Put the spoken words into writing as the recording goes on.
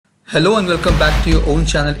Hello and welcome back to your own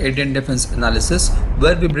channel Indian Defense Analysis,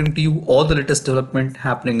 where we bring to you all the latest development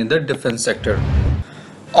happening in the defense sector.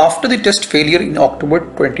 After the test failure in October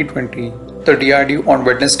 2020, the DRDO on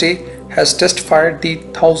Wednesday has test fired the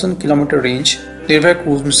 1000-kilometer range Nirbhay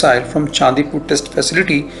cruise missile from Chandipur test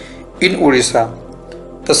facility in Odisha.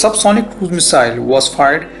 The subsonic cruise missile was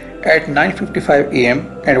fired at 9:55 am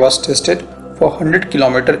and was tested for 100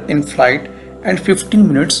 km in flight and 15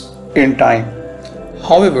 minutes in time.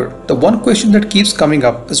 However, the one question that keeps coming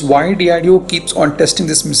up is why DRDO keeps on testing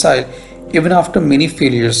this missile even after many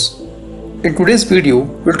failures. In today's video,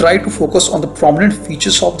 we'll try to focus on the prominent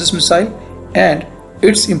features of this missile and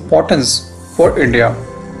its importance for India.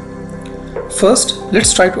 First,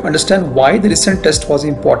 let's try to understand why the recent test was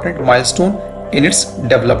an important milestone in its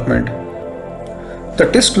development. The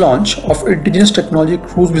test launch of Indigenous Technology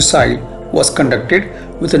Cruise Missile was conducted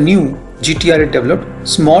with a new GTRE developed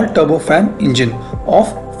small turbofan engine of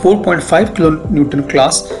 4.5 kN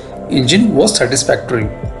class engine was satisfactory.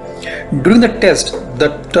 During the test, the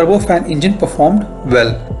turbofan engine performed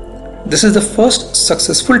well. This is the first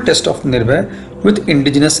successful test of Nirbhay with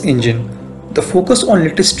indigenous engine. The focus on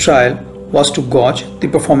latest trial was to gauge the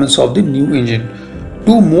performance of the new engine.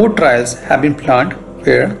 2 more trials have been planned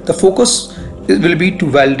where the focus will be to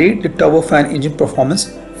validate the turbofan engine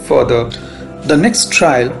performance further. The next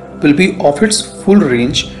trial will be of its full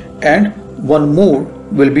range and one more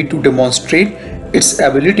will be to demonstrate its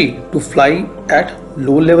ability to fly at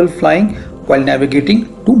low level flying while navigating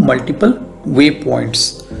to multiple waypoints.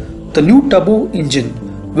 The new turbo engine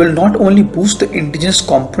will not only boost the indigenous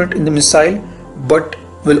component in the missile but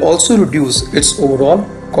will also reduce its overall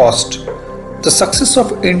cost. The success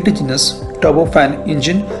of indigenous turbofan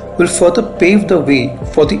engine will further pave the way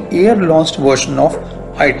for the air-launched version of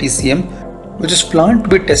ITCM, which is planned to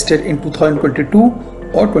be tested in 2022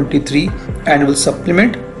 or 23 and will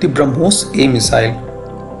supplement the Brahmos-A missile.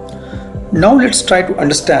 Now let's try to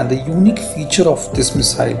understand the unique feature of this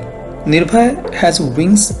missile. Nirbhay has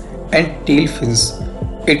wings and tail fins.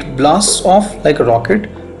 It blasts off like a rocket,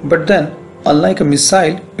 but then, unlike a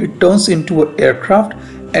missile, it turns into an aircraft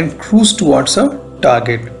and cruises towards a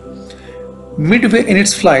target. Midway in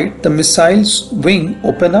its flight, the missile's wing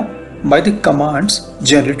open up by the commands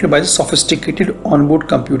generated by the sophisticated onboard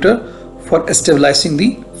computer for stabilizing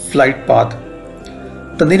the flight path.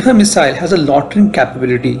 The Nirbhay missile has a loitering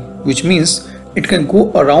capability, which means it can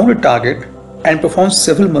go around a target and perform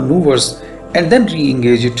several maneuvers and then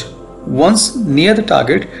re-engage it. Once near the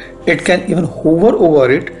target, it can even hover over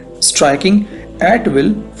it, striking at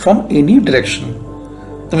will from any direction.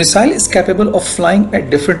 The missile is capable of flying at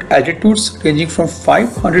different altitudes ranging from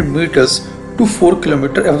 500 meters to 4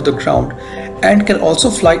 km above the ground and can also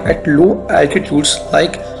fly at low altitudes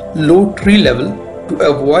like low tree level to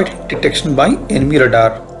avoid detection by enemy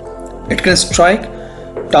radar. It can strike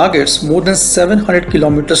targets more than 700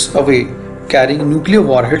 km away, carrying nuclear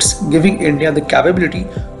warheads, giving India the capability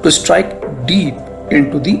to strike deep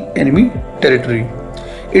into the enemy territory.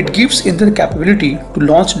 It gives India the capability to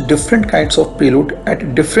launch different kinds of payload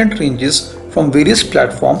at different ranges from various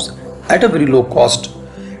platforms at a very low cost.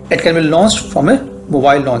 It can be launched from a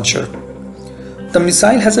mobile launcher. The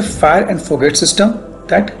missile has a fire and forget system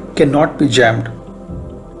that cannot be jammed.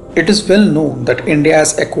 It is well known that India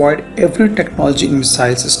has acquired every technology in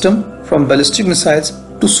missile system from ballistic missiles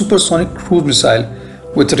to supersonic cruise missile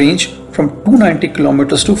with range from 290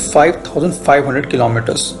 km to 5,500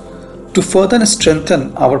 km. To further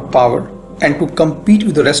strengthen our power and to compete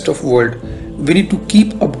with the rest of the world, we need to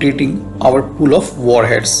keep updating our pool of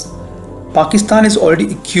warheads. Pakistan is already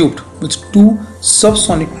equipped with 2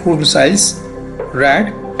 subsonic cruise missiles,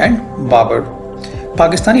 RAD and Babar.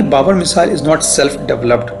 Pakistani Babar missile is not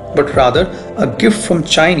self-developed but rather a gift from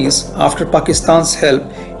Chinese after Pakistan's help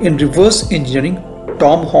in reverse engineering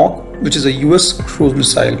Tomahawk, which is a US cruise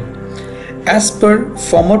missile. As per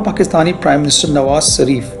former Pakistani Prime Minister Nawaz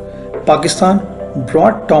Sharif, Pakistan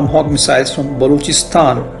brought Tomahawk missiles from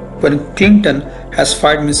Balochistan when Clinton has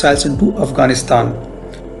fired missiles into Afghanistan.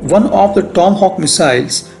 One of the Tomahawk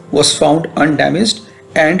missiles was found undamaged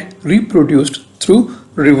and reproduced through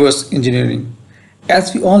reverse engineering.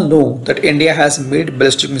 As we all know that India has made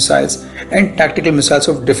ballistic missiles and tactical missiles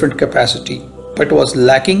of different capacity, but was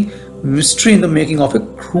lacking mystery in the making of a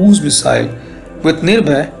cruise missile. With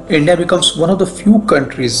Nirbhay, India becomes one of the few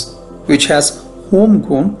countries which has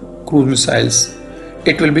homegrown cruise missiles.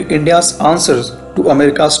 It will be India's answers to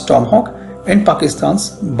America's Tomahawk and Pakistan's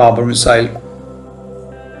Babar missile.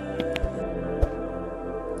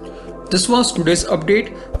 This was today's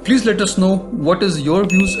update. Please let us know what is your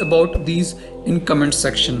views about these in comment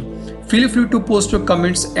section. Feel free to post your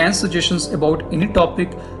comments and suggestions about any topic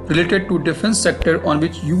related to defense sector on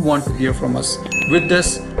which you want to hear from us. With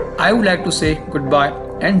this, I would like to say goodbye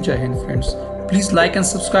and Jai Hind friends. Please like and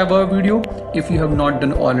subscribe our video if you have not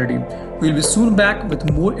done already. We'll be soon back with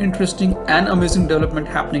more interesting and amazing development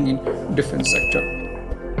happening in defense sector.